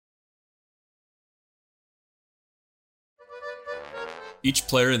Each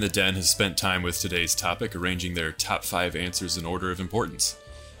player in the den has spent time with today's topic arranging their top 5 answers in order of importance.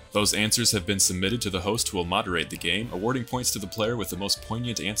 Those answers have been submitted to the host who will moderate the game, awarding points to the player with the most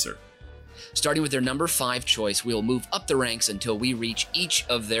poignant answer. Starting with their number 5 choice, we will move up the ranks until we reach each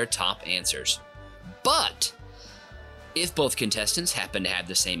of their top answers. But if both contestants happen to have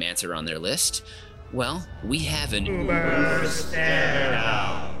the same answer on their list, well, we have an Uber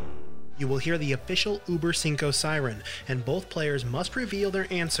Stare-Down. You will hear the official Uber Cinco siren, and both players must reveal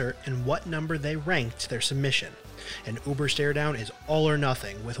their answer and what number they ranked their submission. An Uber Stare-Down is all or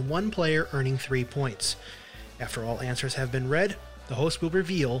nothing, with one player earning 3 points. After all answers have been read, the host will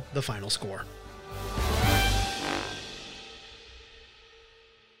reveal the final score.